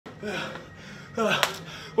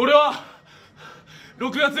俺は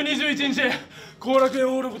6月21日後楽園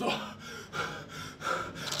ホールのこと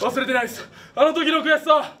忘れてないです。あの時の悔し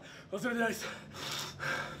さ忘れてないです。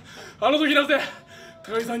あの時なぜ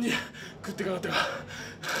高木さんに食ってかかったか、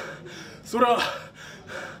それは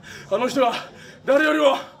あの人が誰より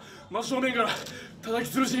も真正面から叩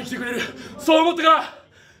き潰しに来てくれる、そう思ってから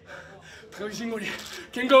高木慎吾に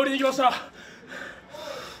喧嘩を売りに行きました。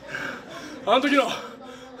あの時の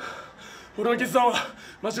俺の決断は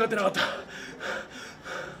間違ってなかった。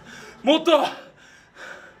もっと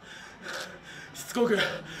しつこく、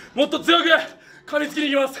もっと強く噛みつきに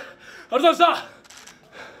行きます。ありがとうございました。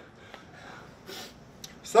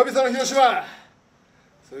久々の広島、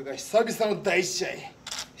それから久々の第一試合、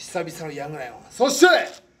久々のヤングライオン、そして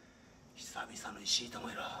久々の石井智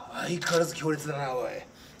弘、相変わらず強烈だな。おい、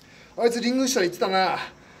あいつリングしたら言ってたな、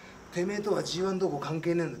てめえとは G1 どうこう関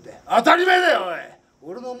係ねえんだって。当たり前だよ。お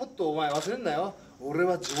い、俺のモットーお前忘れんなよ。俺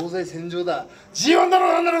は常在戦場だ。 G1 だ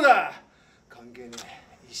ろうが何だろうが関係ねえ。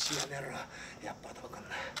石井あの野郎、やっぱ頭かんな。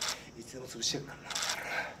いつでも潰してやるからな。